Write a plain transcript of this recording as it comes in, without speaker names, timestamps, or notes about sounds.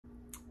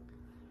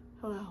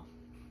Hello.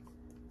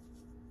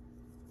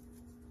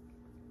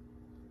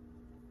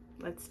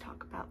 Let's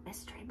talk about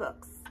mystery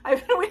books.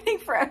 I've been waiting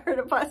forever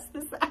to bust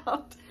this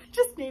out.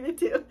 Just needed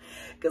to,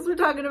 because we're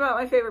talking about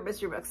my favorite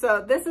mystery books.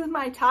 So this is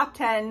my top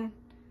 10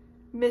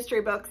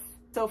 mystery books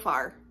so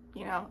far,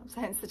 you know,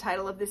 hence the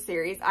title of this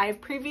series. I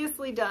have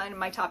previously done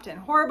my top 10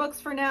 horror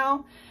books for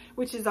now,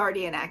 which is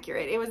already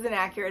inaccurate. It was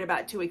inaccurate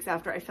about 2 weeks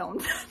after I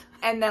filmed.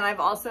 And then I've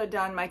also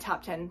done my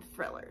top 10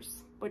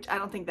 thrillers, which I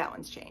don't think that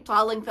one's changed. So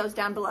I'll link those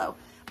down below.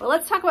 But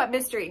let's talk about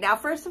mystery. Now,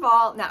 first of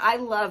all, I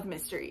love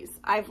mysteries.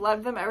 I've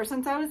loved them ever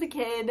since I was a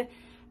kid.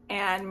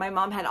 And my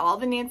mom had all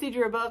the Nancy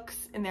Drew books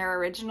in their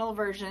original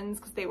versions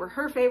because they were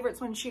her favorites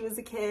when she was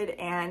a kid.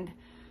 And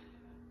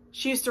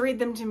she used to read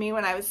them to me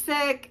when I was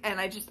sick.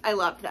 And I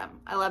loved them.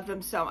 I loved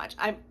them so much.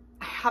 I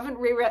haven't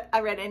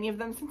read any of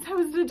them since I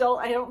was an adult.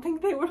 I don't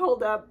think they would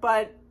hold up,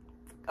 but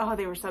oh,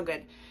 they were so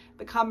good.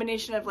 The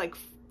combination of like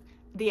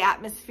the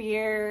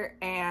atmosphere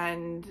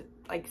and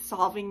like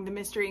solving the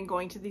mystery and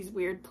going to these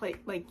weird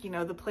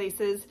the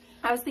places.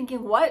 I was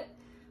thinking, what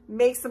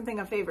makes something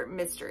a favorite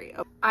mystery?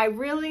 I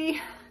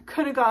really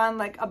could have gone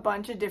like a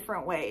bunch of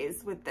different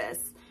ways with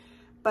this,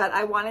 but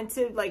I wanted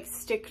to like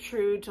stick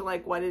true to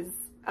like what is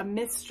a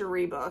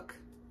mystery book.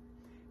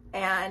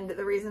 And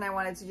the reason I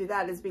wanted to do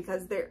that is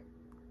because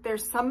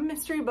there's some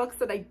mystery books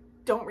that I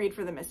don't read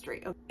for the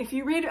mystery. If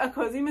you read a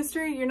cozy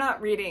mystery, you're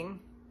not reading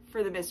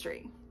for the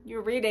mystery.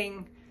 You're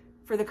reading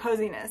for the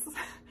coziness.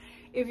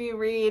 If you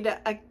read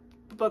a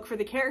book for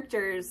the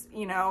characters,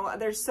 you know,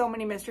 there's so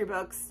many mystery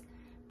books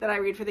that I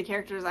read for the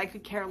characters. I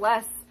could care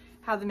less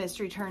how the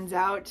mystery turns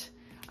out,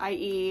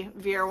 i.e.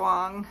 Veer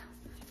Wong,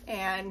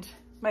 and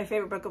my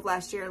favorite book of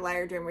last year,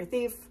 Liar, Dreamer,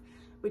 Thief,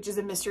 which is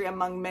a mystery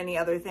among many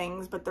other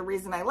things. But the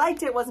reason I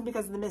liked it wasn't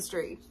because of the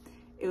mystery.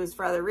 It was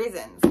for other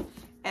reasons.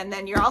 And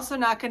then you're also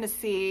not going to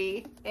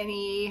see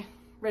any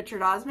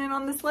Richard Osman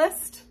on this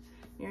list.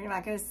 You're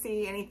not going to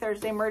see any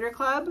Thursday Murder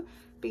Club,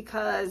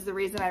 because the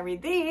reason I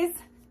read these,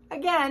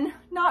 again,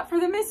 not for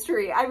the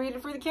mystery. I read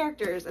it for the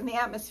characters and the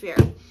atmosphere.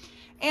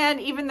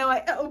 And even though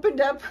I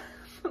opened up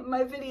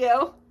my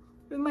video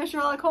with my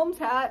Sherlock Holmes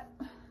hat,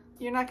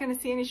 you're not going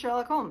to see any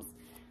Sherlock Holmes.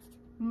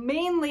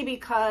 Mainly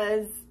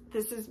because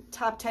this is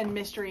top 10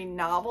 mystery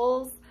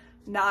novels,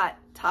 not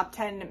top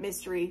 10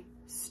 mystery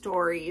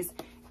stories.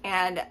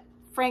 And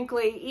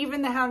frankly,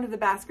 even The Hound of the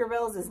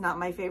Baskervilles is not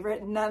my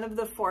favorite. None of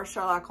the 4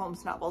 Sherlock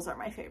Holmes novels are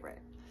my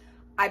favorite.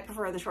 I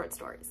prefer the short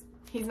stories.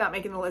 He's not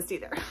making the list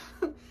either.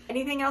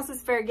 Anything else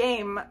is fair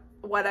game.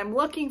 What I'm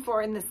looking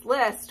for in this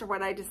list, or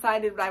what I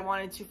decided I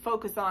wanted to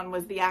focus on,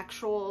 was the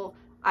actual,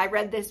 I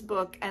read this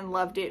book and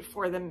loved it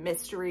for the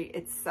mystery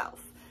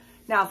itself.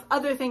 Now, if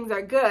other things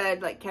are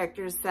good, like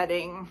characters,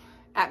 setting,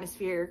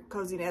 atmosphere,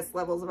 coziness,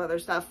 levels of other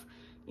stuff,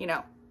 you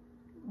know,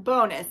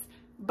 bonus.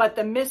 But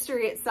the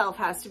mystery itself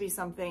has to be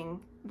something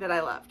that I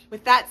loved.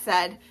 With that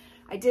said,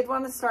 I did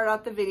want to start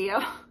out the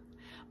video,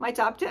 my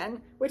top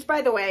 10, which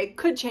by the way,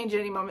 could change at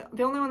any moment.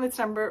 The only one that's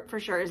number for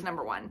sure is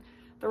number 1.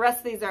 The rest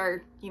of these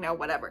are, you know,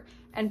 whatever.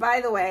 And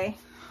by the way,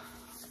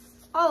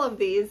 all of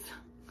these,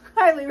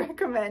 highly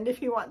recommend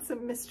if you want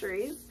some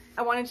mysteries.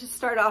 I wanted to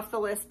start off the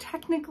list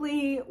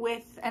technically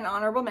with an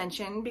honorable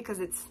mention,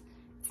 because it's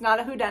not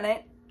a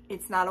whodunit,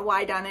 it's not a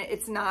whydunit,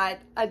 it's not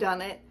a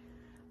dunit.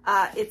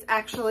 It's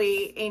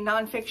actually a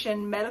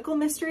nonfiction medical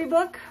mystery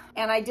book,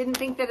 and I didn't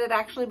think that it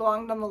actually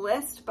belonged on the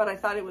list, but I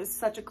thought it was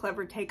such a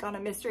clever take on a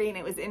mystery, and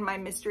it was in my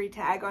mystery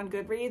tag on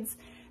Goodreads,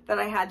 that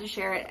I had to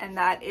share it, and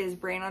that is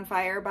Brain on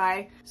Fire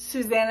by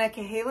Susanna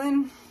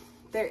Cahalan.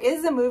 There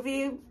is a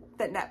movie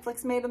that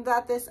Netflix made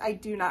about this. I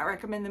do not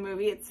recommend the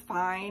movie. It's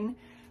fine,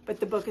 but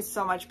the book is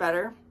so much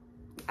better,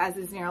 as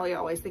is nearly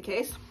always the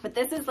case. But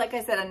this is, like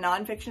I said, a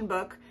nonfiction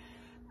book.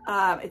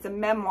 It's a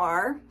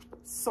memoir,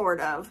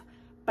 sort of.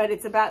 But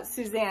it's about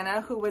Susanna,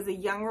 who was a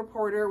young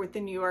reporter with the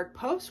New York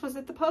Post. Was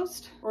it the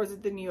Post? Or was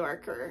it the New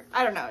Yorker?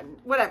 I don't know.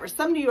 Whatever.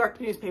 Some New York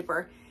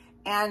newspaper.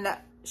 And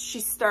she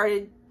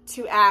started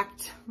to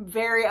act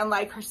very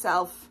unlike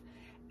herself.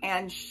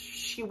 And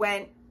she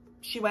went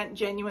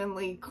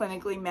genuinely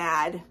clinically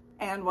mad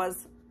and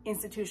was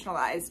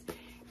institutionalized.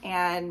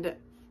 And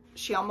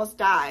she almost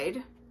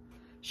died.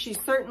 She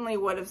certainly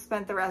would have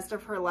spent the rest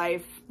of her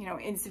life, you know,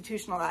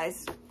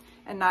 institutionalized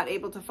and not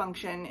able to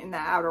function in the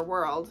outer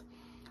world.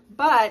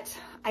 But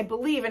I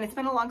believe, and it's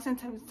been a long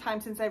time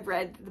since I've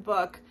read the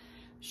book,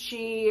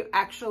 she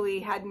actually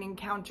had an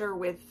encounter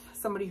with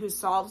somebody who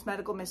solves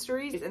medical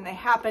mysteries, and they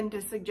happened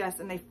to suggest,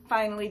 and they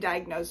finally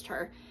diagnosed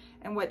her.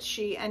 And what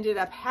she ended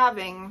up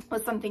having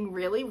was something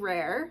really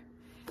rare,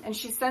 and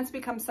she's since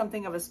become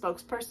something of a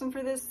spokesperson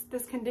for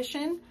this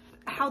condition.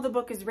 How the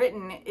book is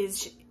written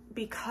is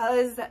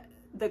because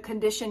the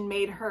condition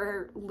made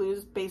her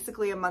lose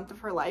basically a month of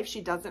her life. She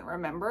doesn't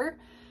remember.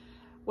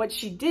 What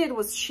she did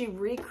was she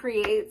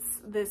recreates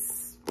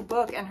this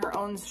book and her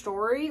own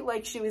story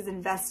like she was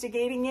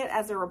investigating it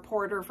as a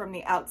reporter from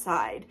the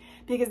outside,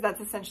 because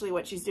that's essentially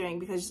what she's doing,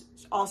 because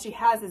all she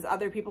has is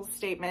other people's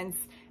statements,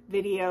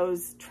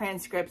 videos,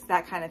 transcripts,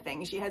 that kind of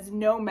thing. She has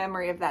no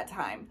memory of that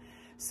time.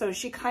 So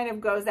she kind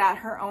of goes at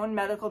her own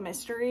medical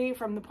mystery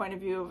from the point of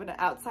view of an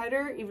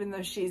outsider, even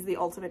though she's the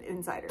ultimate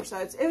insider. So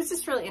it was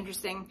just really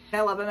interesting.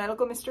 I love a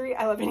medical mystery.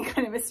 I love any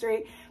kind of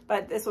mystery,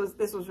 but this was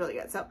really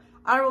good. So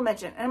honorable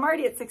mention, and I'm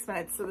already at 6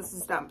 minutes, so this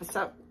is dumb.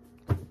 So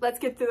let's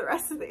get through the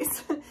rest of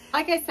these.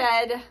 Like I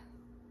said,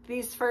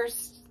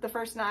 the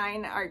first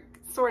 9 are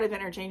sort of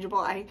interchangeable.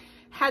 I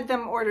had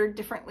them ordered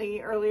differently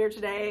earlier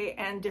today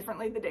and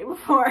differently the day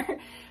before.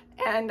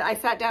 And I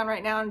sat down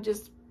right now and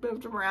just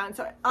moved them around.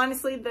 So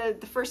honestly,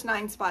 the first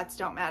 9 spots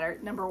don't matter.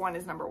 Number 1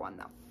 is number 1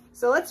 though.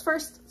 So let's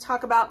first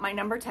talk about my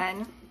number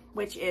 10,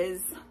 which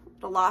is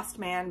The Lost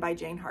Man by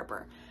Jane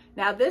Harper.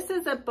 Now this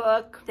is a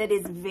book that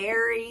is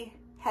very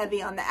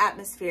heavy on the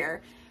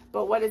atmosphere,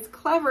 but what is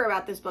clever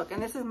about this book, and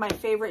this is my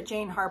favorite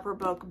Jane Harper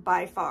book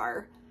by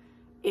far,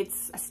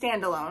 it's a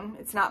standalone.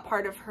 It's not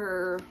part of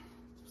her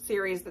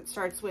series that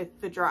starts with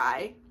The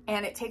Dry,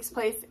 and it takes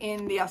place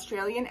in the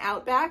Australian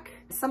outback.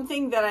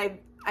 Something that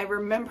I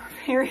remember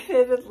very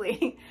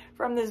vividly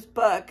from this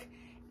book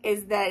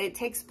is that it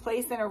takes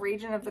place in a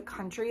region of the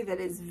country that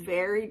is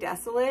very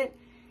desolate,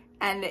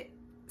 and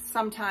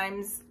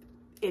sometimes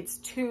it's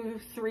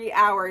 2-3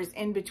 hours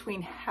in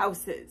between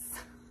houses.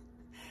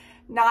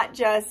 Not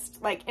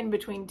just like in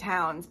between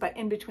towns, but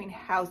in between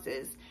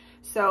houses.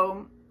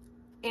 So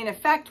in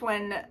effect,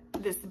 when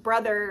these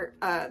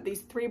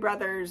 3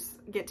 brothers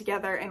get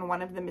together and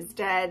one of them is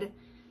dead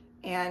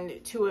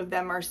and 2 of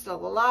them are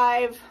still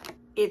alive,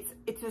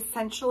 it's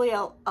essentially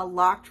a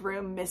locked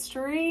room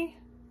mystery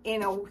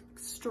in an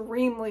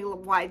extremely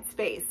wide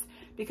space,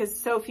 because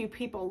so few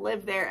people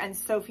live there and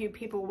so few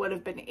people would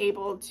have been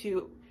able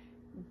to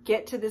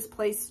get to this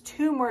place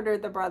to murder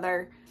the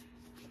brother,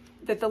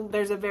 that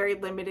there's a very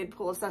limited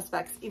pool of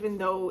suspects, even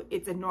though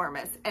it's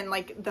enormous. And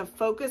like the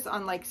focus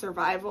on like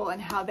survival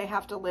and how they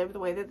have to live the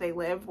way that they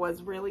live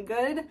was really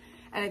good.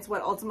 And it's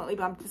what ultimately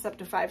bumped this up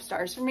to 5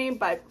 stars for me.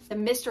 But the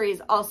mystery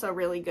is also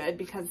really good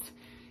because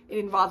it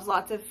involves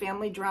lots of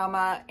family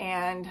drama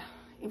and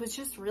it was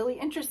just really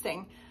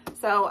interesting.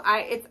 So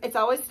it's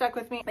always stuck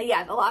with me. But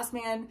yeah, The Lost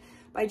Man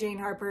by Jane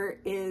Harper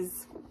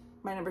is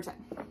my number 10.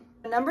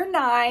 Number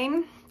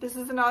 9, this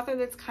is an author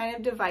that's kind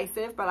of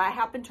divisive, but I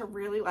happen to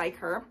really like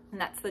her, and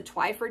that's The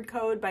TWYFORD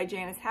Code by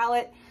Janice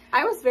Hallett.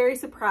 I was very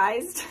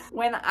surprised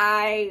when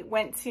I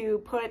went to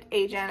put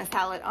a Janice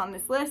Hallett on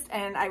this list,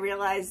 and I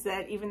realized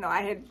that even though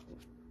I had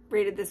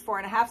rated this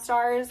 4.5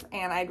 stars,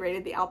 and I'd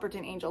rated The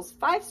Alperton Angels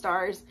 5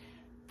 stars,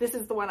 this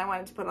is the one I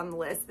wanted to put on the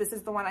list. This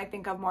is the one I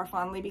think of more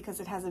fondly because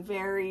it has a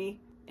very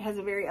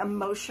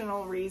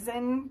emotional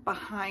reason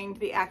behind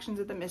the actions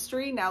of the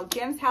mystery. Now,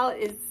 Janice Hallett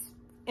is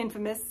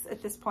infamous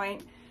at this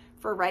point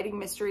for writing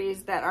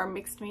mysteries that are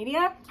mixed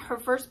media. Her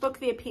first book,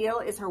 The Appeal,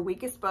 is her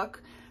weakest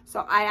book,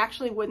 so I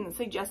actually wouldn't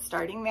suggest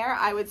starting there.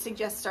 I would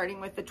suggest starting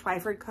with The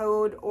TWYFORD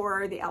Code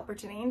or The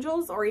Alperton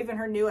Angels, or even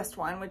her newest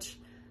one, which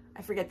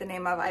I forget the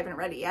name of. I haven't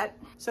read it yet.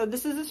 So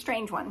this is a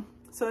strange one.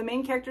 So the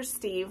main character,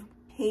 Steve,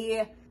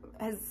 he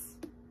has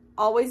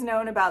always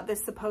known about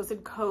this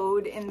supposed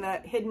code in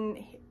the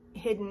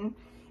hidden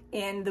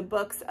in the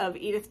books of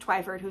Edith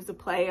Twyford, who's a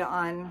play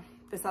on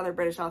this other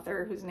British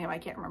author whose name I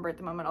can't remember at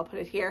the moment. I'll put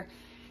it here.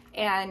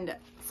 And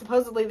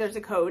supposedly there's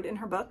a code in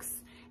her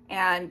books,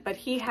 but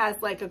he has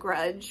like a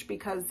grudge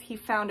because he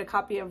found a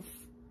copy of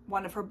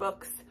one of her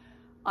books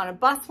on a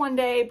bus one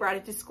day, brought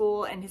it to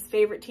school, and his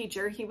favorite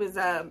teacher, he was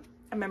a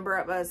member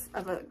of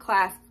a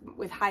class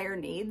with higher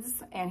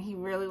needs, and he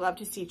really loved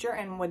his teacher,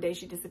 and one day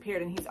she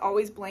disappeared, and he's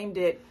always blamed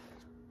it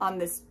on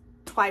this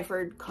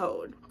TWYFORD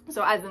code.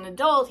 So as an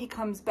adult, he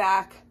comes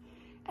back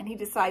and he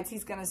decides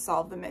he's going to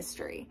solve the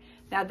mystery.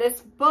 Now,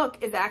 this book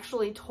is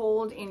actually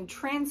told in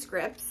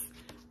transcripts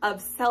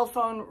of cell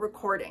phone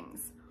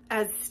recordings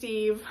as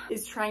Steve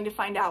is trying to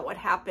find out what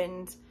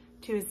happened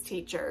to his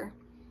teacher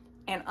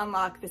and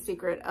unlock the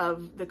secret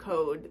of the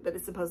code that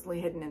is supposedly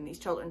hidden in these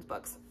children's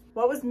books.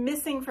 What was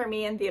missing for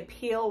me in The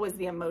Appeal was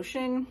the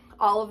emotion.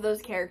 All of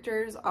those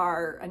characters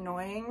are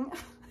annoying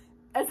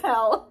as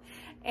hell.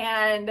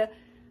 And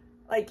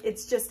like,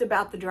 it's just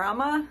about the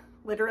drama,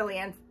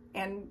 literally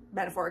and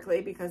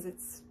metaphorically, because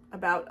it's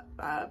about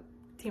a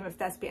team of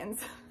thespians,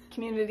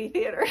 community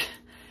theater.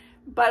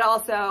 But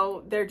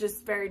also they're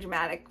just very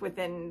dramatic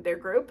within their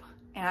group,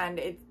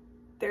 and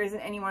there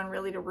isn't anyone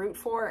really to root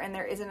for, and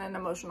there isn't an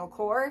emotional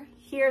core.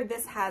 Here,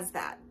 this has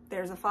that.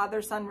 There's a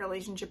father-son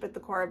relationship at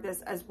the core of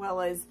this, as well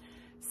as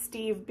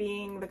Steve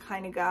being the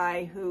kind of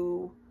guy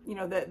who, you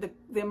know, the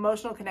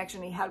emotional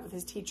connection he had with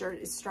his teacher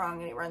is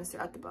strong, and it runs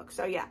throughout the book.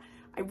 So yeah,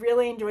 I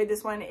really enjoyed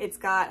this one. It's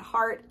got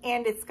heart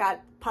and it's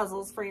got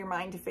puzzles for your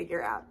mind to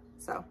figure out.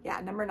 So yeah,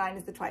 number 9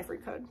 is The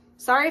TWYFORD Code.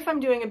 Sorry if I'm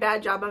doing a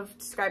bad job of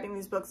describing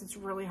these books. It's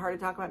really hard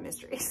to talk about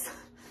mysteries,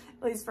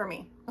 at least for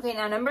me. Okay,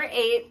 now number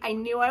 8, I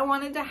knew I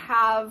wanted to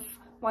have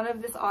one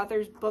of this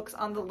author's books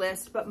on the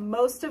list, but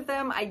most of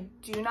them I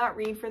do not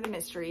read for the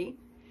mystery.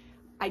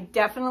 I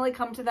definitely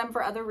come to them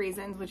for other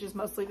reasons, which is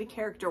mostly the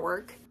character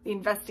work, the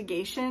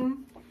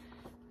investigation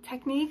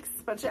techniques,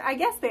 but I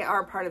guess they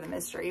are part of the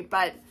mystery,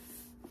 but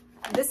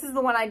this is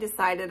the one I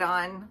decided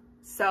on,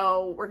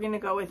 so we're gonna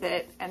go with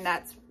it, and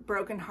that's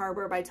Broken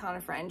Harbor by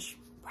Tana French.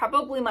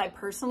 Probably my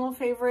personal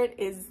favorite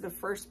is the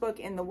first book,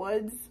 In the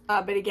Woods.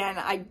 But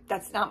again,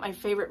 that's not my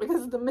favorite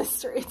because of the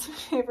mystery. It's my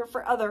favorite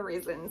for other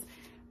reasons.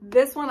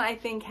 This one I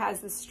think has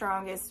the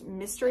strongest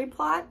mystery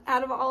plot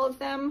out of all of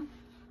them.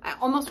 I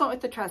almost went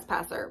with The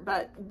Trespasser,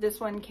 but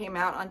this one came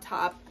out on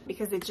top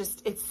because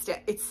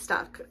it's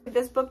stuck.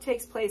 This book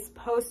takes place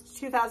post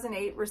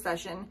 2008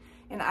 recession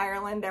in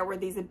Ireland. There were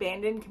these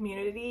abandoned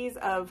communities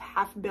of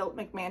half-built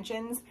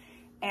McMansions,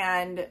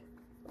 and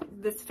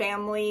this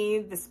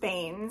family, the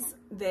Spains,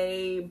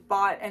 they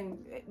bought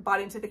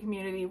into the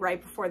community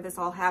right before this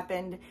all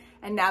happened,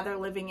 and now they're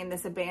living in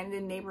this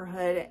abandoned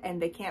neighborhood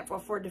and they can't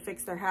afford to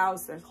fix their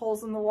house. There's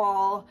holes in the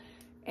wall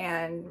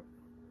and,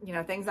 you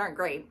know, things aren't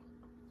great.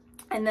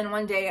 And then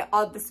one day,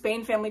 the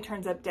Spain family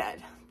turns up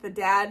dead. The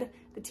dad,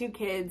 the two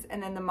kids,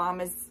 and then the mom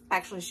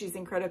she's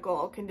in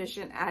critical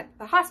condition at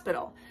the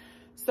hospital.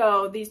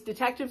 So these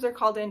detectives are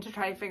called in to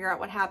try to figure out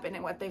what happened,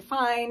 and what they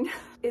find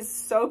is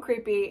so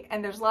creepy.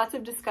 And there's lots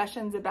of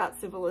discussions about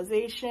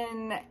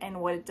civilization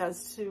and what it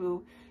does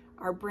to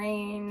our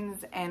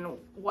brains and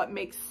what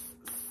makes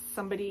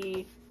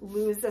somebody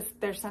lose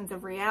their sense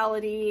of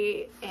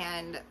reality,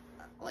 and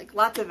like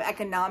lots of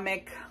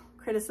economic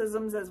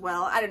criticisms as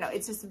well. I don't know.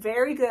 It's just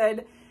very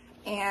good,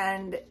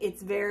 and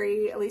it's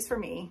very, at least for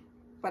me,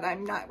 but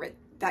I'm not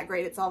that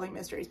great at solving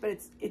mysteries, but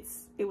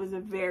it was a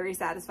very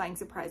satisfying,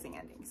 surprising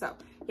ending. So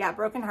yeah,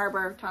 Broken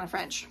Harbor, Tana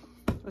French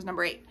was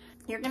number 8.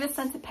 You're gonna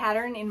sense a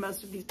pattern in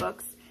most of these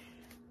books.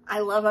 I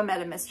love a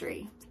meta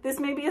mystery. This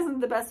maybe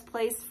isn't the best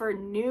place for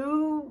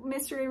new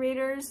mystery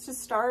readers to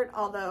start,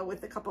 although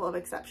with a couple of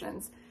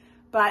exceptions,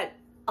 but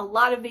a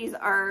lot of these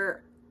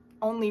are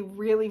only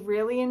really,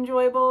 really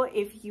enjoyable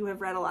if you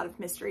have read a lot of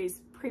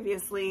mysteries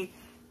previously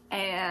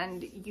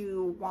and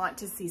you want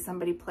to see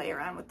somebody play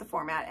around with the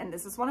format. And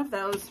this is one of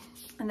those,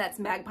 and that's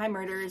Magpie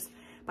Murders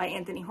by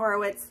Anthony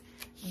Horowitz.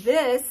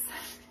 This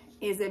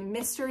is a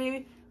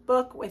mystery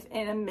book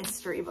within a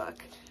mystery book.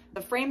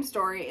 The frame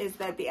story is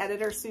that the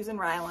editor, Susan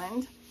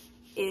Ryland,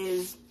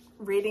 is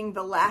reading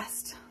the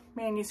last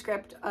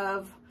manuscript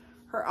of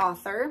her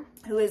author,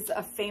 who is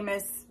a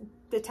famous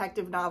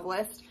detective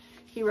novelist.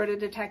 He wrote a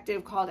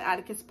detective called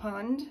Atticus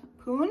Pund,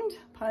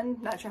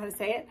 not sure how to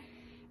say it.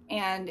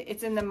 And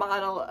it's in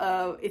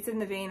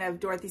the vein of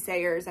Dorothy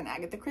Sayers and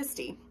Agatha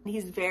Christie.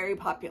 He's very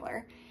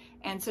popular.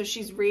 And so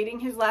she's reading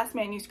his last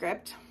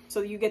manuscript.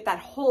 So you get the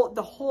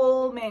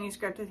whole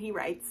manuscript that he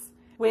writes,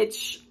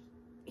 which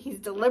he's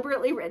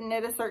deliberately written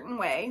it a certain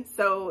way.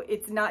 So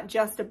it's not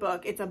just a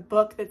book. It's a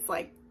book that's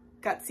like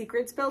got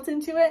secrets built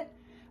into it,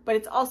 but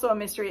it's also a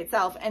mystery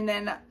itself. And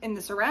then in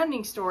the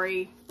surrounding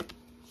story,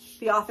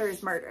 the author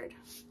is murdered.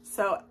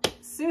 So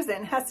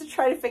Susan has to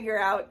try to figure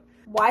out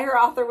why her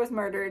author was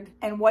murdered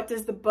and what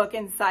does the book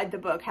inside the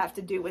book have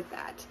to do with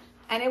that.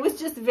 And it was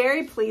just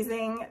very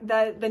pleasing.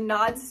 The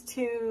nods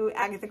to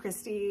Agatha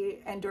Christie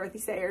and Dorothy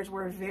Sayers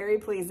were very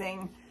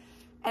pleasing.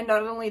 And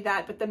not only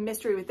that, but the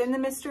mystery within the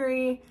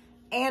mystery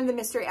and the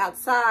mystery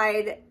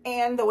outside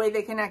and the way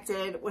they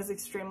connected was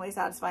extremely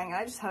satisfying. And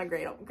I just had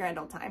a grand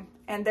old time.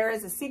 And there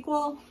is a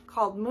sequel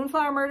called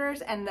Moonflower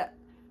Murders, and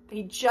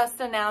he just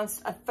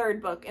announced a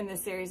 3rd book in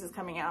this series is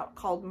coming out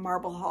called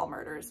Marble Hall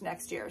Murders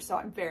next year. So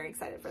I'm very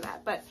excited for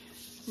that, but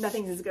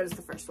nothing's as good as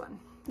the first one.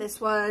 This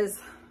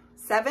was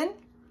 7,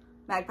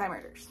 Magpie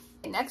Murders.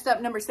 Next up,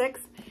 number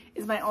 6,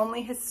 is my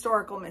only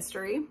historical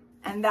mystery,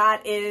 and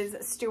that is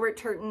Stuart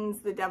Turton's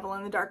The Devil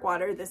in the Dark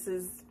Water. This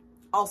is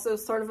also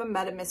sort of a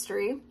meta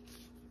mystery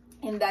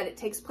in that it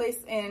takes place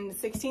in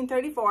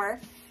 1634,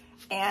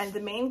 and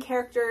the main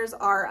characters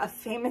are a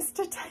famous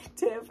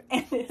detective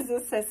and his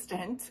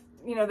assistant.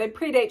 You know, they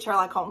predate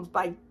Sherlock Holmes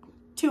by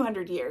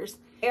 200 years.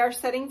 They are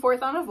setting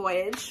forth on a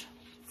voyage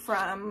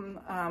from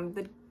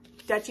the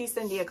Dutch East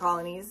India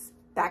colonies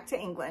back to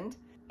England.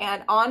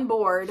 And on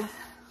board,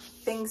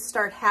 things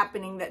start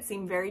happening that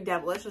seem very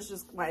devilish, which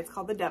is why it's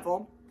called The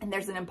Devil. And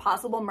there's an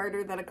impossible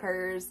murder that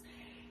occurs.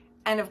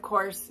 And of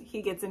course,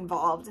 he gets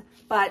involved.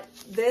 But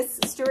this,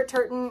 Stuart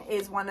Turton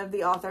is one of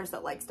the authors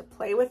that likes to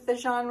play with the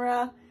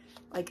genre.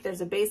 Like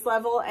there's a base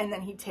level and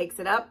then he takes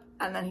it up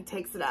and then he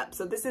takes it up.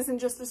 So this isn't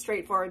just a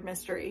straightforward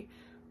mystery,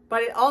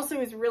 but it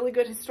also is really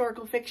good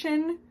historical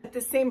fiction at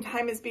the same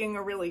time as being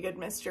a really good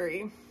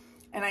mystery.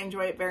 And I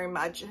enjoy it very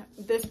much.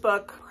 This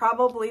book,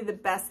 probably the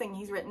best thing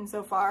he's written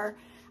so far.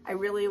 I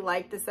really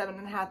like The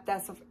 7.5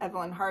 Deaths of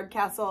Evelyn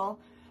Hardcastle,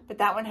 but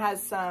that one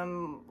has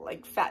some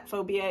like fat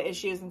phobia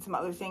issues and some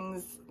other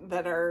things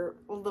that are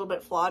a little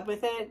bit flawed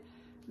with it.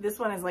 This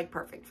one is like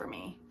perfect for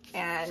me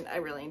and I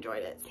really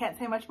enjoyed it. Can't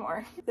say much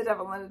more. The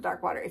Devil in the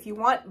Dark Water. If you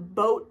want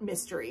boat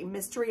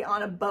mystery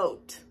on a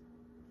boat,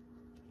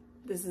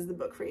 this is the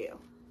book for you.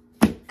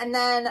 And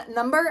then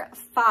number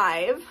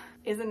 5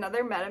 is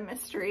another meta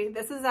mystery.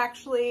 This is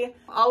actually,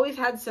 all we've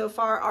had so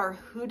far are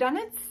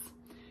whodunits,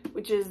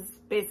 which is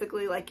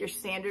basically like your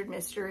standard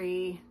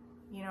mystery,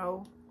 you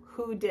know,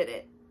 who did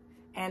it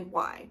and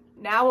why.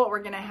 Now what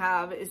we're gonna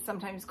have is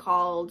sometimes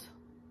called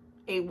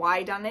a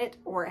why done it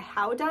or a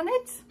how done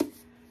it,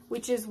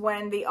 which is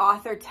when the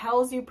author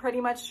tells you pretty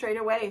much straight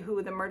away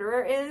who the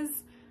murderer is,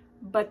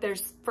 but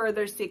there's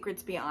further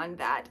secrets beyond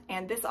that.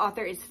 And this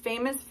author is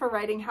famous for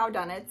writing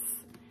whodunits,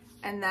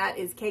 and that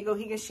is Keigo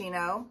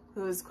Higashino,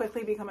 who is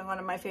quickly becoming one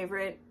of my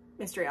favorite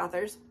mystery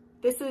authors.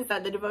 This is The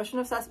Devotion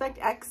of Suspect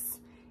X.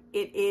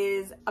 It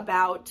is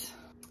about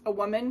a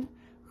woman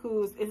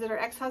who's, is it her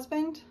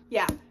ex-husband?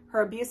 Yeah,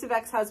 her abusive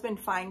ex-husband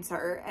finds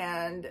her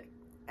and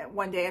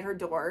one day at her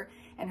door,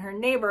 and her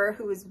neighbor,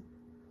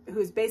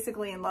 who's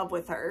basically in love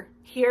with her,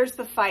 hears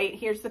the fight,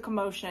 hears the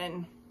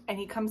commotion, and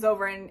he comes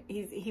over and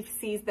he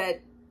sees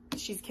that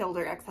she's killed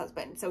her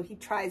ex-husband. So he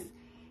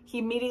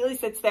immediately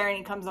sits there and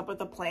he comes up with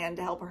a plan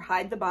to help her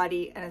hide the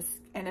body and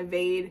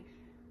evade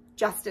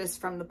justice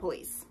from the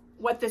police.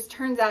 What this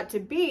turns out to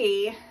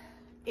be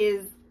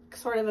is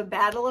sort of a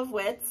battle of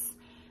wits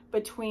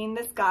between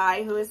this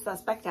guy who is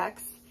Suspect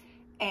X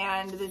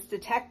and this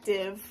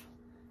detective.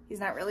 He's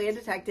not really a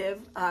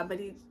detective, but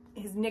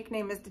his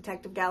nickname is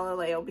Detective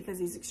Galileo because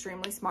he's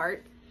extremely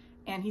smart.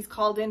 And he's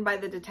called in by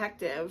the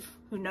detective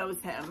who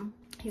knows him.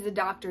 He's a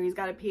doctor, he's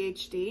got a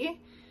PhD,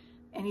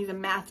 and he's a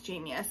math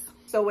genius.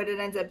 So what it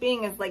ends up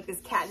being is like this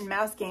cat and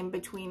mouse game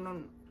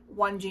between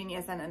one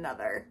genius and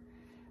another.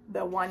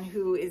 The one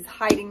who is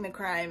hiding the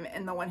crime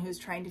and the one who's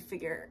trying to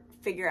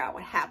figure out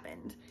what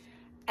happened.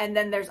 And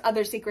then there's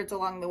other secrets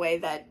along the way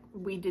that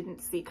we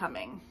didn't see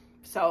coming.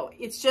 So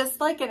it's just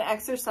like an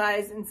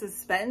exercise in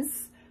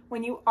suspense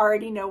when you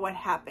already know what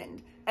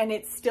happened, and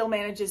it still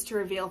manages to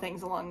reveal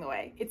things along the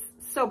way. It's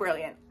so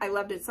brilliant. I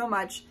loved it so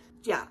much.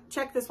 Yeah,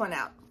 check this one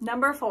out.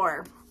 Number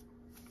 4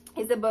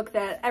 is a book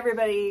that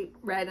everybody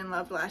read and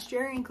loved last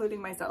year,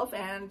 including myself,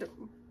 and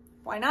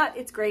why not?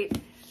 It's great.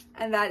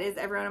 And that is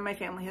Everyone in My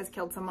Family Has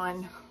Killed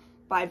Someone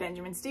by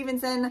Benjamin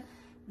Stevenson.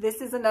 This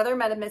is another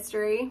meta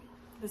mystery.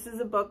 This is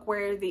a book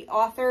where the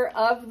author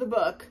of the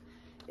book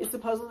is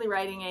supposedly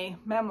writing a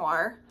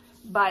memoir,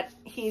 but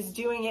he's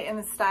doing it in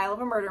the style of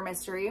a murder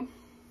mystery,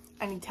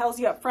 and he tells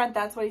you up front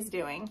that's what he's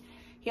doing.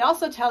 He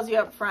also tells you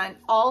up front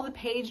all the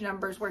page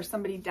numbers where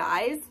somebody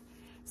dies.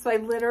 So I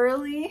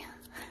literally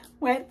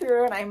went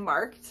through and I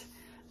marked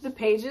the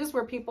pages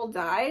where people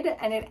died,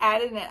 and it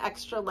added an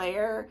extra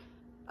layer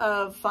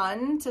of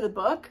fun to the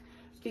book,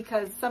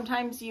 because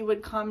sometimes you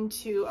would come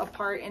to a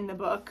part in the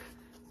book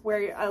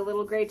where a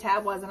little gray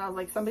tab was, and I was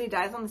like, somebody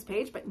dies on this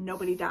page, but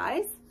nobody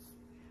dies.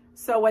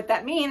 So what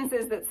that means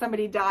is that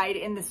somebody died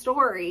in the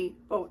story,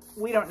 but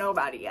we don't know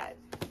about it yet.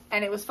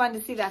 And it was fun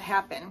to see that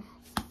happen.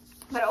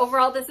 But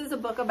overall, this is a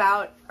book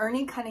about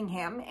Ernie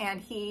Cunningham,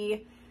 and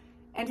he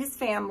and his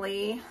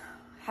family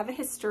have a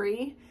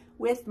history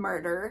with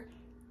murder,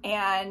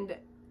 and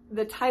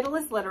the title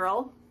is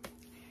literal.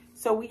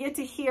 So we get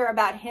to hear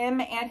about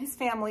him and his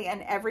family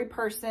and every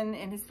person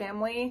in his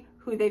family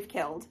who they've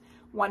killed,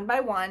 one by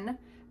one.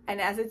 And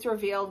as it's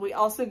revealed, we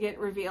also get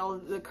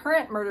revealed the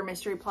current murder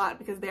mystery plot,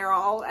 because they're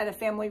all at a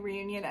family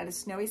reunion at a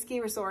snowy ski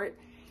resort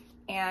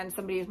and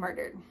somebody is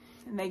murdered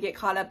and they get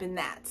caught up in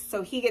that.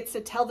 So he gets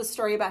to tell the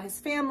story about his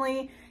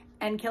family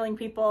and killing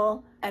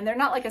people, and they're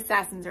not like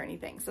assassins or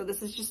anything. So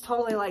this is just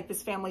totally like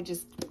this family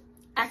just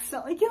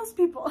accidentally kills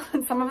people.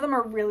 And some of them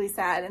are really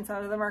sad and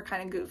some of them are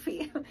kind of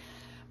goofy.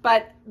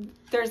 But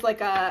there's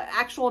like a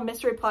actual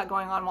mystery plot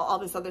going on while all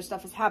this other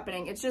stuff is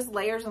happening. It's just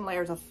layers and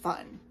layers of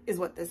fun is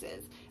what this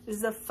is. This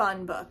is a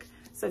fun book.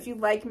 So if you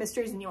like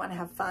mysteries and you want to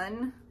have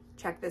fun,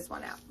 check this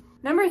one out.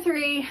 Number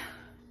 3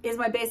 is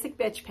my basic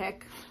bitch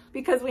pick,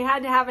 because we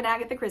had to have an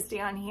Agatha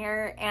Christie on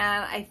here,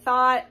 and I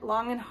thought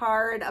long and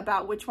hard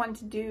about which one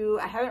to do.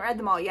 I haven't read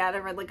them all yet.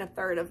 I've read like a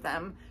third of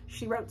them.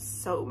 She wrote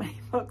so many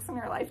books in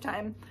her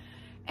lifetime.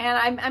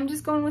 And I'm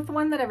just going with the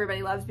one that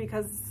everybody loves,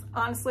 because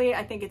honestly,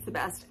 I think it's the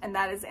best, and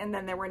that is And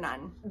Then There Were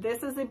None.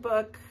 This is a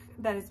book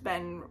that has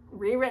been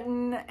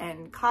rewritten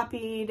and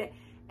copied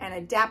and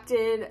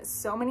adapted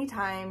so many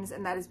times,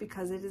 and that is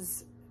because it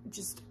is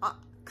just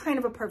kind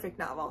of a perfect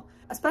novel,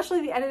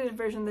 especially the edited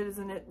version that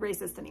isn't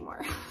racist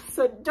anymore.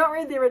 So don't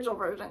read the original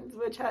versions,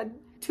 which had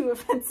 2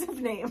 offensive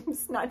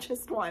names, not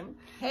just one.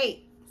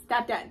 Hey,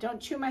 stop that.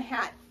 Don't chew my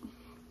hat.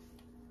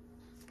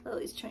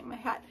 Lily's chewing my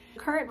hat. The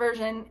current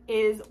version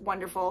is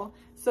wonderful.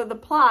 So the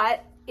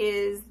plot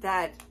is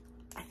that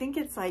I think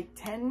it's like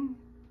 10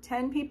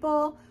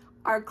 people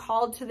are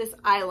called to this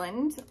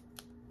island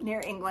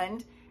near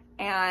England,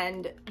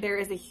 and there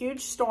is a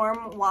huge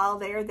storm while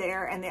they're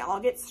there, and they all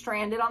get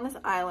stranded on this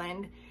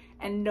island,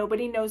 and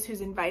nobody knows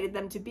who's invited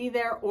them to be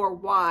there or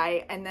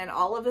why. And then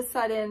all of a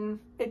sudden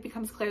it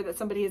becomes clear that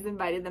somebody has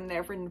invited them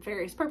there for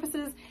nefarious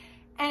purposes,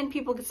 and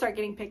people start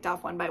getting picked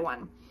off one by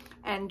one.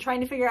 And trying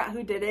to figure out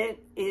who did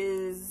it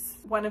is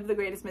one of the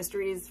greatest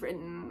mysteries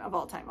written of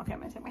all time. Okay, I'm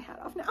gonna take my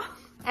hat off now.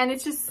 And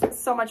it's just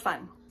so much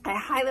fun. I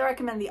highly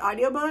recommend the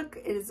audiobook.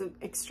 It is an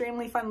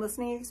extremely fun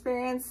listening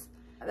experience.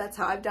 That's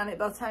how I've done it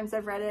both times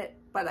I've read it,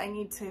 but I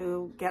need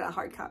to get a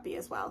hard copy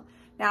as well.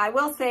 Now, I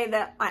will say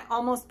that I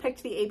almost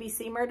picked the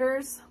ABC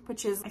Murders,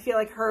 which is, I feel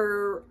like,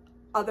 her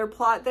other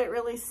plot that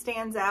really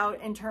stands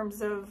out in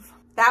terms of,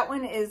 that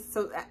one is,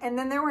 so, And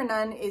Then There Were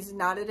None is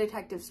not a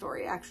detective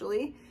story,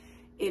 actually.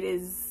 It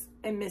is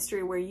a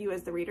mystery where you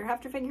as the reader have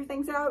to figure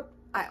things out.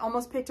 I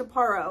almost picked a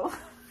Poirot,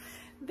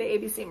 the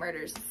ABC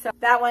Murders. So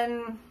that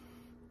one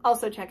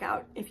also check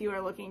out if you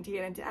are looking to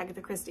get into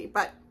Agatha Christie.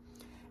 But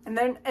and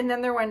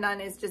then There Were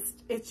None is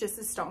just, it's just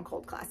a stone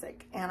cold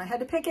classic, and I had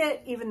to pick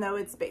it even though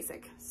it's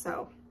basic.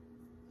 So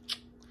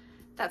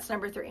that's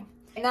number 3.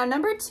 Now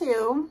number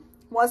 2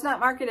 was not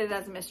marketed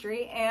as a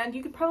mystery, and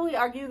you could probably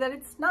argue that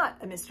it's not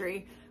a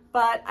mystery,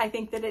 but I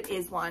think that it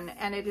is one,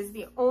 and it is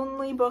the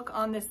only book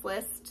on this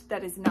list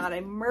that is not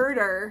a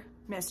murder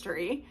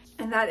mystery,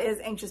 and that is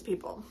Anxious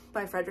People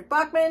by Frederick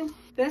Bachman.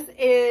 This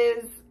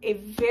is a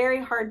very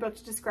hard book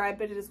to describe,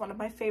 but it is one of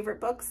my favorite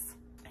books,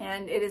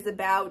 and it is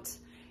about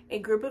a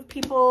group of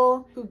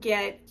people who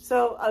get,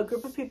 so a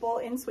group of people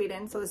in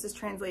Sweden, so this is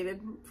translated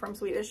from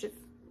Swedish if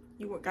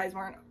you guys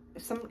weren't,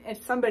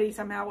 if somebody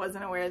somehow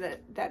wasn't aware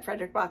that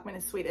Frederick Bachman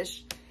is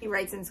Swedish. He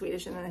writes in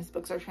Swedish and then his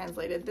books are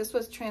translated. This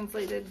was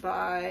translated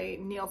by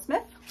Neil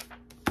Smith.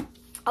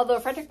 Although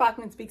Frederick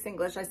Bachman speaks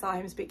English, I saw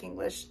him speak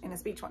English in a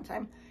speech one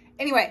time.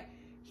 Anyway,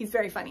 he's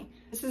very funny.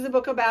 This is a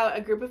book about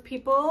a group of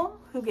people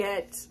who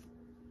get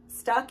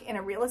stuck in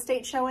a real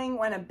estate showing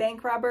when a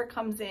bank robber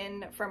comes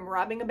in from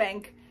robbing a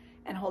bank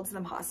and holds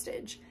them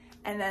hostage.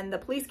 And then the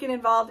police get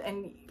involved,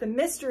 and the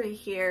mystery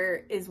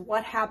here is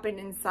what happened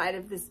inside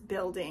of this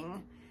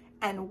building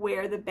and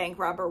where the bank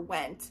robber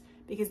went,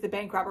 because the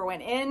bank robber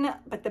went in,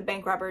 but the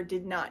bank robber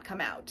did not come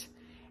out.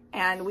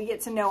 And we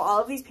get to know all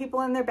of these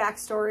people and their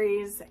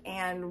backstories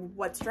and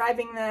what's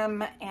driving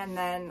them. And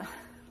then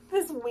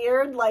this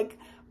weird like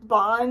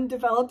bond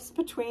develops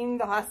between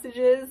the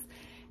hostages,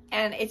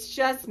 and it's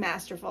just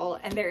masterful.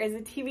 And there is a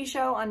TV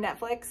show on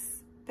Netflix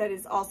that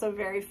is also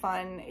very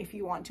fun if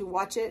you want to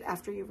watch it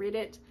after you read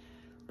it.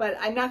 But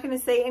I'm not going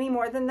to say any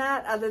more than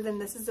that, other than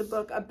this is a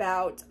book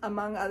about,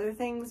 among other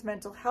things,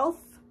 mental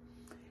health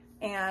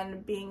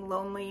and being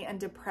lonely and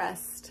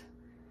depressed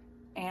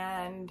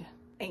and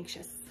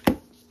anxious.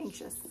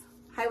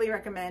 Highly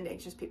recommend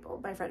Anxious People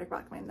by Frederick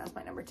Bachman. That's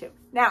my number 2.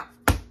 Now,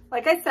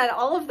 like I said,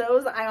 all of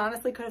those, I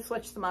honestly could have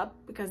switched them up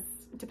because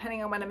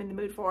depending on what I'm in the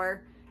mood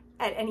for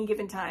at any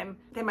given time,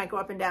 they might go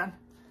up and down.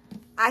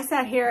 I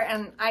sat here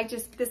and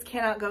this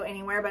cannot go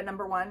anywhere but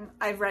number 1.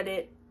 I've read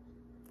it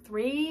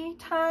 3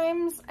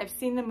 times. I've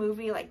seen the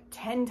movie like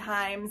 10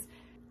 times.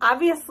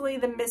 Obviously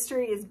the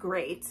mystery is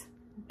great,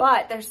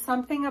 but there's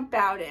something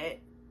about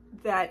it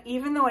that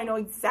even though I know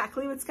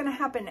exactly what's going to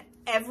happen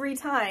every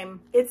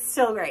time, it's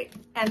still great.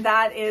 And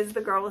that is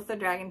The Girl with the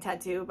Dragon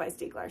Tattoo by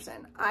Stieg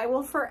Larsson. I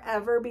will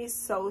forever be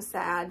so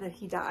sad that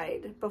he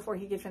died before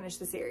he could finish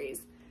the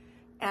series.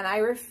 And I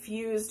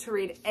refuse to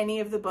read any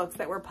of the books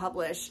that were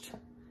published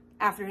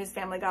after his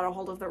family got a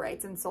hold of the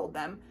rights and sold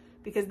them,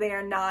 because they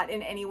are not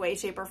in any way,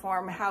 shape, or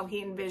form how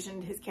he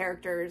envisioned his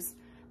characters,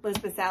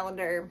 Lisbeth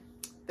Salander,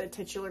 the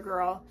titular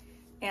girl,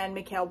 and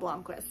Mikael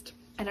Blomkvist.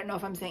 I don't know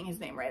if I'm saying his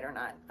name right or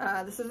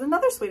not. This is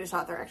another Swedish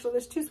author. Actually,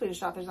 there's 2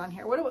 Swedish authors on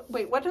here.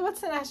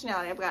 What's the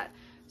nationality? I've got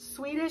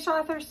Swedish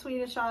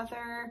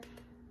author,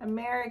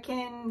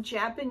 American,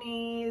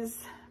 Japanese,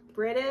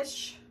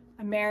 British,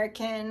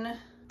 American,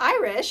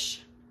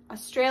 Irish,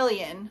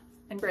 Australian,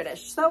 and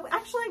British. So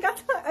actually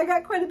I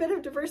got quite a bit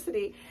of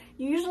diversity.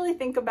 You usually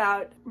think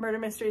about murder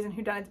mysteries and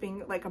whodunits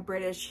being like a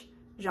British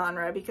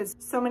genre because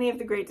so many of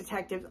the great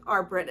detectives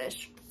are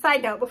British.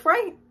 Side note, before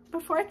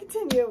I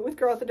continue with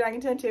Girl with the Dragon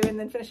Tattoo and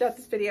then finish out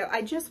this video,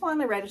 I just want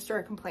to register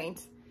a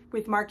complaint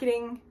with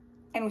marketing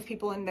and with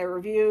people in their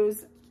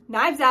reviews.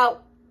 Knives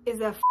Out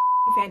is a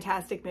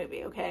fantastic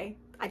movie, okay?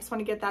 I just want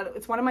to get that.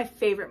 It's one of my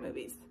favorite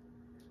movies.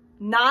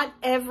 Not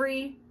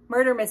every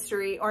murder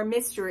mystery or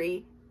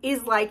mystery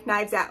is like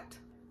Knives Out.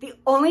 The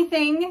only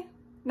thing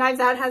Knives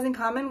Out has in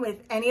common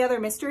with any other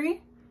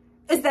mystery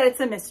is that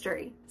it's a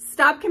mystery.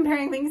 Stop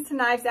comparing things to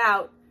Knives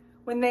Out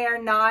when they are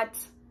not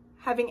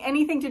having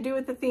anything to do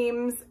with the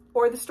themes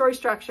or the story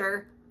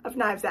structure of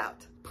Knives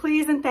Out.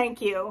 Please and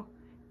thank you.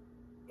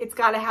 It's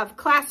got to have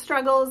class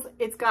struggles.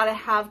 It's got to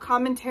have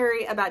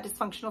commentary about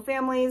dysfunctional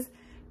families.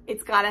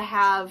 It's got to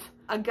have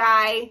a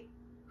guy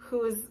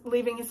who's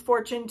leaving his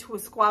fortune to a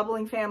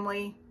squabbling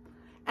family.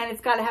 And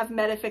it's got to have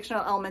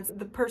metafictional elements.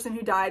 The person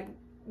who died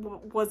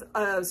was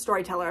a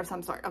storyteller of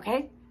some sort,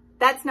 okay?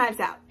 That's Knives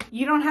Out.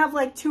 You don't have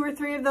like 2 or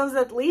 3 of those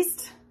at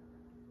least?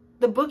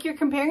 The book you're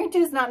comparing to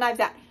is not Knives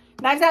Out.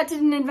 Knives Out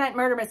didn't invent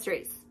murder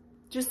mysteries.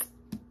 Just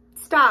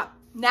stop.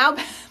 Now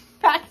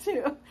back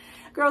to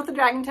Girl with the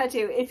Dragon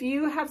Tattoo. If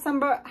you have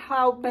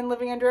somehow been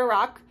living under a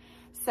rock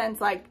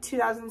since like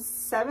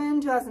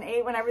 2007,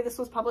 2008, whenever this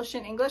was published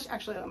in English.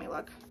 Actually, let me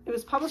look. It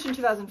was published in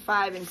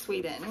 2005 in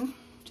Sweden.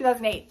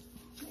 2008.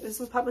 This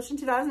was published in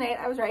 2008.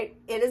 I was right.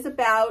 It is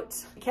about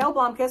Mikael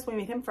Blomkvist. We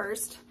meet him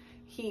first.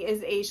 He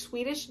is a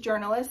Swedish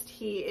journalist.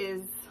 He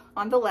is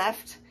on the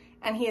left,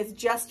 and he has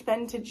just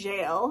been to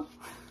jail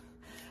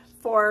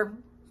for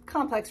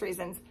complex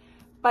reasons.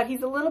 But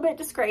he's a little bit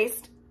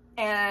disgraced,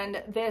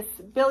 and this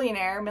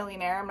millionaire,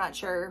 I'm not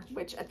sure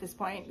which at this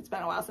point, it's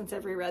been a while since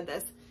I've reread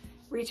this,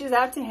 reaches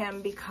out to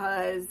him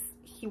because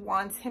he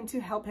wants him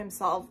to help him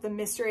solve the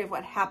mystery of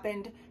what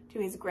happened to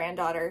his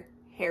granddaughter,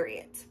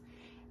 Harriet.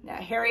 Now,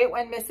 Harriet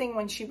went missing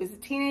when she was a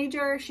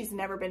teenager. She's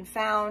never been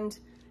found.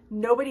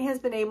 Nobody has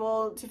been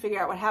able to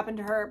figure out what happened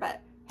to her,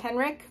 but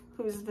Henrik,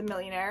 who's the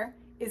millionaire,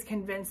 is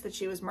convinced that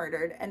she was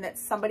murdered and that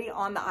somebody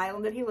on the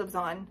island that he lives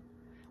on,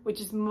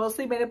 which is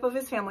mostly made up of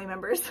his family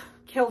members,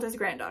 killed his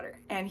granddaughter.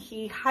 And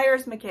he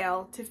hires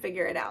Mikhail to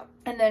figure it out.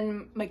 And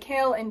then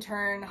Mikhail, in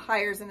turn,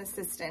 hires an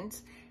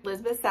assistant,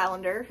 Elizabeth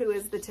Salander, who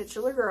is the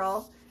titular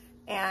girl.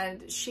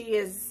 And she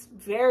is a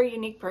very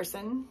unique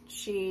person.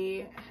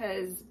 She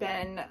has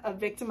been a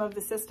victim of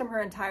the system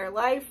her entire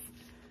life.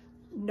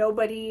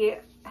 Nobody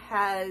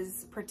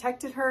has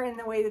protected her in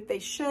the way that they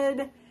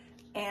should.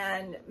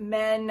 And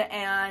men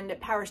and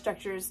power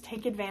structures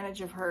take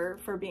advantage of her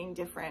for being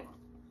different.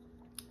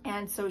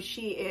 And so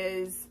she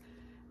is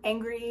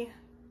angry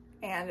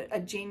and a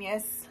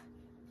genius,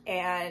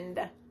 and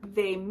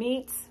they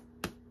meet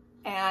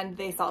and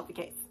they solve the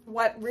case.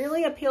 What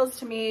really appeals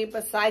to me,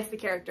 besides the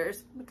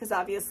characters, because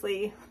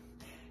obviously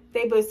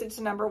they boost it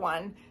to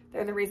 #1,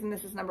 they're the reason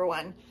this is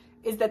 #1,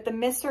 is that the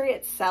mystery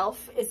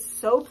itself is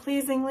so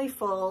pleasingly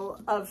full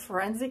of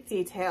forensic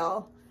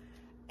detail,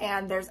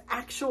 and there's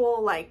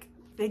actual, like,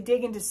 they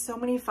dig into so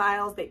many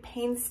files, they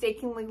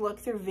painstakingly look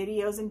through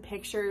videos and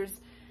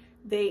pictures,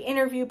 they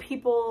interview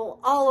people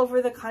all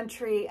over the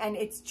country, and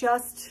it's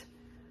just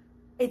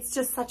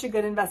such a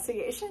good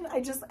investigation.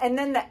 And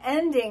then the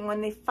ending,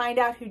 when they find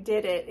out who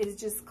did it, is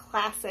just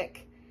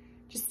classic,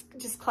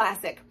 just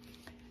classic.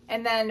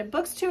 And then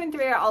books 2 and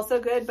 3 are also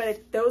good,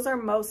 but those are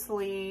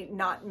mostly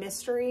not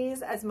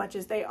mysteries as much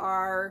as they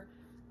are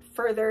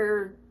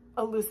further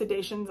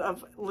elucidations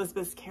of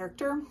Elizabeth's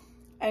character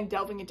and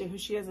delving into who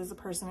she is as a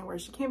person and where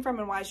she came from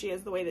and why she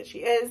is the way that she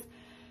is.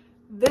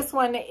 This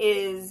one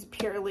is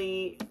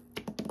purely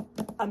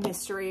a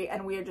mystery,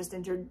 and we are just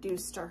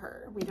introduced to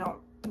her. We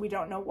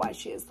don't know why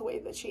she is the way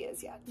that she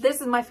is yet.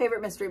 This is my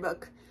favorite mystery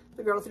book,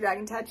 The Girl with the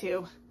Dragon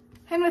Tattoo.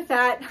 And with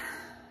that,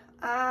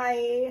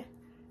 I'm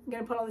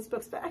gonna put all these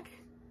books back.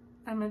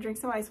 I'm gonna drink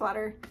some ice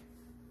water,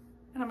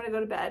 and I'm gonna go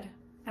to bed,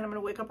 and I'm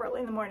gonna wake up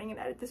early in the morning and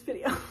edit this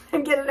video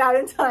and get it out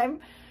in time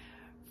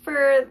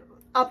for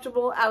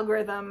optimal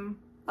algorithm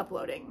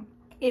uploading.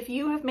 If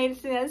you have made it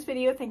to the end of this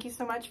video, thank you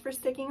so much for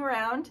sticking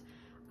around.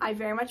 I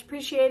very much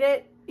appreciate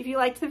it. If you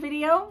liked the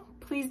video,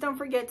 please don't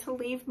forget to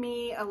leave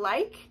me a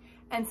like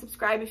and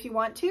subscribe if you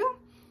want to.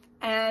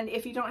 And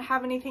if you don't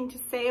have anything to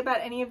say about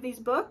any of these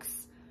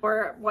books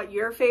or what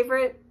your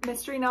favorite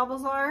mystery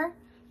novels are,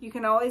 you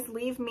can always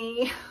leave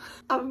me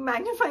a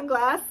magnifying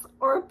glass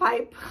or a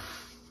pipe.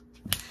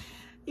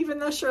 Even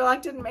though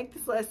Sherlock didn't make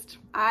this list,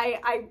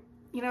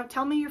 you know,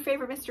 tell me your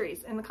favorite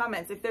mysteries in the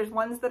comments. If there's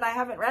ones that I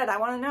haven't read, I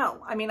want to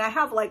know. I mean, I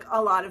have like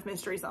a lot of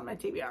mysteries on my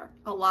TBR,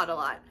 a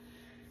lot.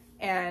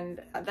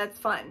 And that's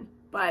fun.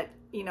 But,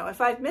 you know, if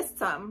I've missed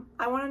some,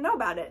 I want to know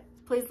about it.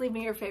 Please leave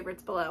me your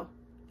favorites below.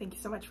 Thank you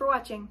so much for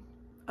watching.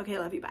 Okay,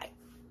 love you, bye.